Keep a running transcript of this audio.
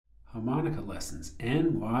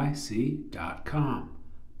HarmonicaLessonsNYC.com,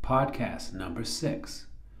 podcast number 6.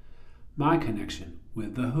 My connection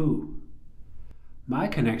with The Who. My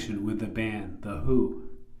connection with the band The Who.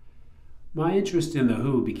 My interest in The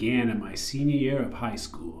Who began in my senior year of high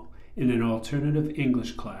school in an alternative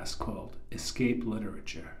English class called Escape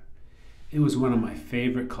Literature. It was one of my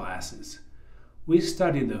favorite classes. We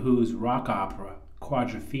studied The Who's rock opera,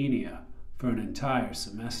 Quadrophenia, for an entire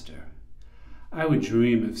semester. I would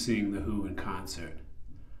dream of seeing The Who in concert.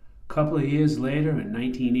 A couple of years later, in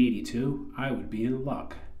 1982, I would be in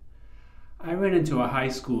luck. I ran into a high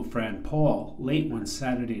school friend, Paul, late one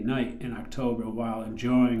Saturday night in October while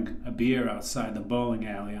enjoying a beer outside the bowling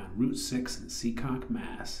alley on Route 6 in Seekonk,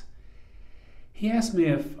 Mass. He asked me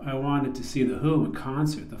if I wanted to see The Who in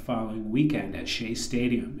concert the following weekend at Shea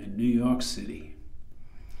Stadium in New York City.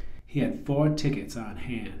 He had 4 tickets on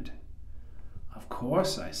hand. Of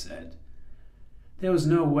course, I said. There was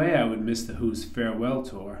no way I would miss The Who's farewell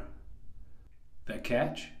tour. The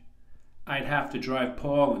catch? I'd have to drive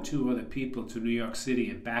Paul and 2 other people to New York City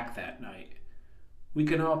and back that night. We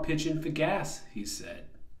can all pitch in for gas, he said.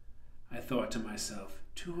 I thought to myself,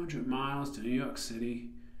 200 miles to New York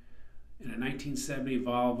City in a 1970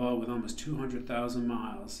 Volvo with almost 200,000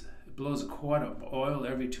 miles. It blows a quart of oil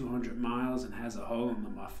every 200 miles and has a hole in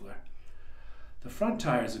the muffler. The front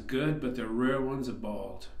tires are good, but the rear ones are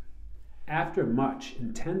bald. After much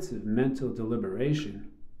intensive mental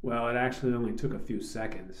deliberation, well, it actually only took a few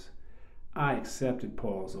seconds, I accepted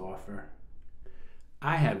Paul's offer.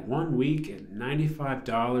 I had 1 week and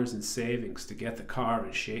 $95 in savings to get the car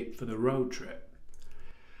in shape for the road trip.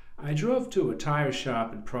 I drove to a tire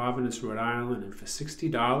shop in Providence, Rhode Island, and for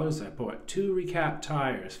 $60 I bought 2 recap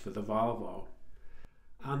tires for the Volvo.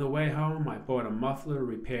 On the way home, I bought a muffler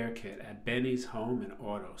repair kit at Benny's Home and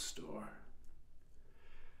Auto Store.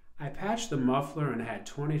 I patched the muffler and had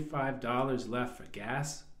 $25 left for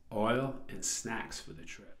gas, oil, and snacks for the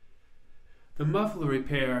trip. The muffler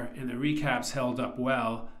repair and the recaps held up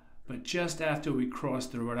well, but just after we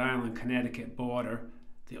crossed the Rhode Island-Connecticut border,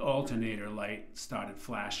 the alternator light started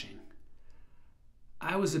flashing.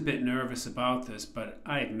 I was a bit nervous about this, but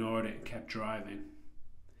I ignored it and kept driving.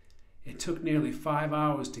 It took nearly 5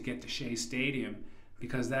 hours to get to Shea Stadium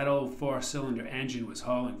because that old 4-cylinder engine was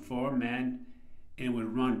hauling 4 men and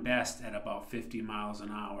would run best at about 50 miles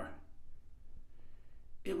an hour.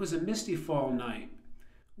 It was a misty fall night.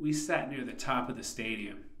 We sat near the top of the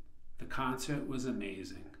stadium. The concert was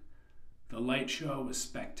amazing. The light show was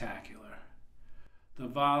spectacular. The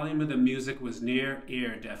volume of the music was near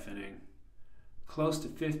ear-deafening. Close to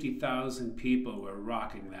 50,000 people were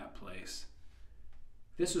rocking that place.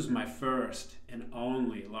 This was my first and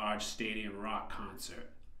only large stadium rock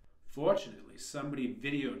concert. Fortunately, somebody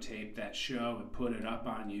videotaped that show and put it up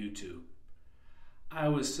on YouTube. I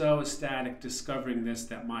was so ecstatic discovering this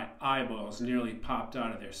that my eyeballs nearly popped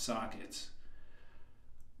out of their sockets.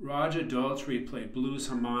 Roger Daltrey played blues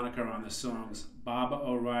harmonica on the songs Baba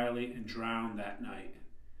O'Reilly and Drown that night.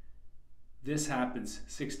 This happens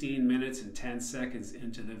 16 minutes and 10 seconds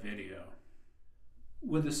into the video.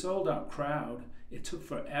 With a sold-out crowd, it took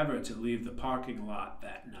forever to leave the parking lot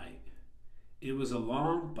that night. It was a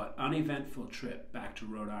long but uneventful trip back to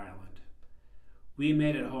Rhode Island. We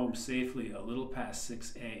made it home safely a little past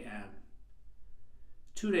 6 a.m.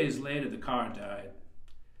 2 days later, the car died.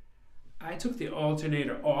 I took the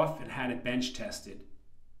alternator off and had it bench tested.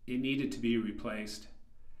 It needed to be replaced.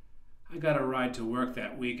 I got a ride to work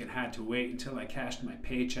that week and had to wait until I cashed my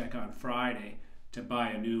paycheck on Friday to buy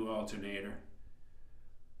a new alternator.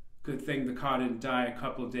 Good thing the car didn't die a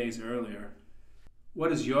couple of days earlier.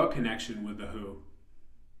 What is your connection with The Who?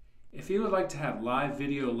 If you would like to have live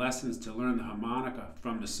video lessons to learn the harmonica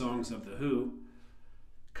from the songs of The Who,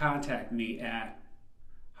 contact me at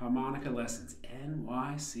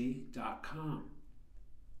HarmonicaLessonsNYC.com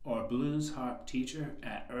or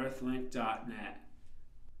bluesharpteacher@earthlink.net.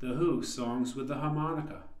 The Who songs with the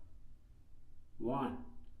harmonica. 1.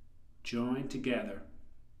 Join Together.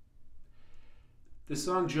 The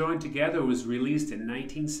song Join Together was released in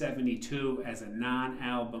 1972 as a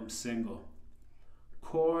non-album single.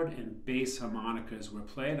 Chord and bass harmonicas were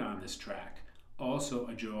played on this track, also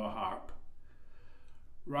a jaw harp.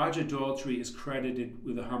 Roger Daltrey is credited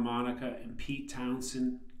with the harmonica and Pete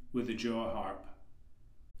Townshend with the jaw harp.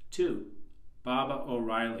 2. Baba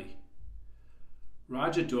O'Reilly.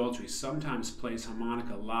 Roger Daltrey sometimes plays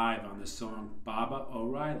harmonica live on the song Baba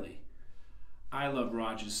O'Reilly. I love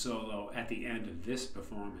Roger's solo at the end of this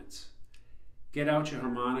performance. Get out your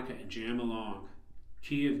harmonica and jam along.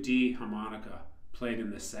 Key of D harmonica, played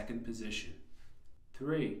in the 2nd position.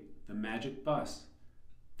 3. The Magic Bus.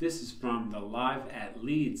 This is from the Live at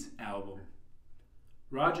Leeds album.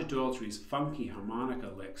 Roger Daltrey's funky harmonica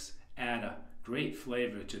licks add a great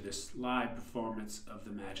flavor to this live performance of the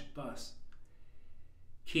Magic Bus.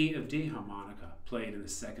 Key of D harmonica played in the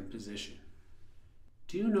second position.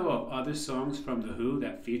 Do you know of other songs from The Who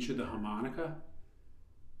that feature the harmonica?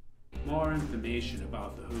 More information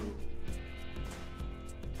about The Who.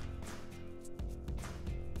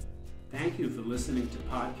 Thank you for listening to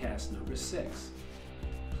podcast number 6.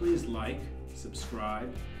 Please like,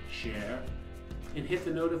 subscribe, share, and hit the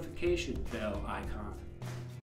notification bell icon.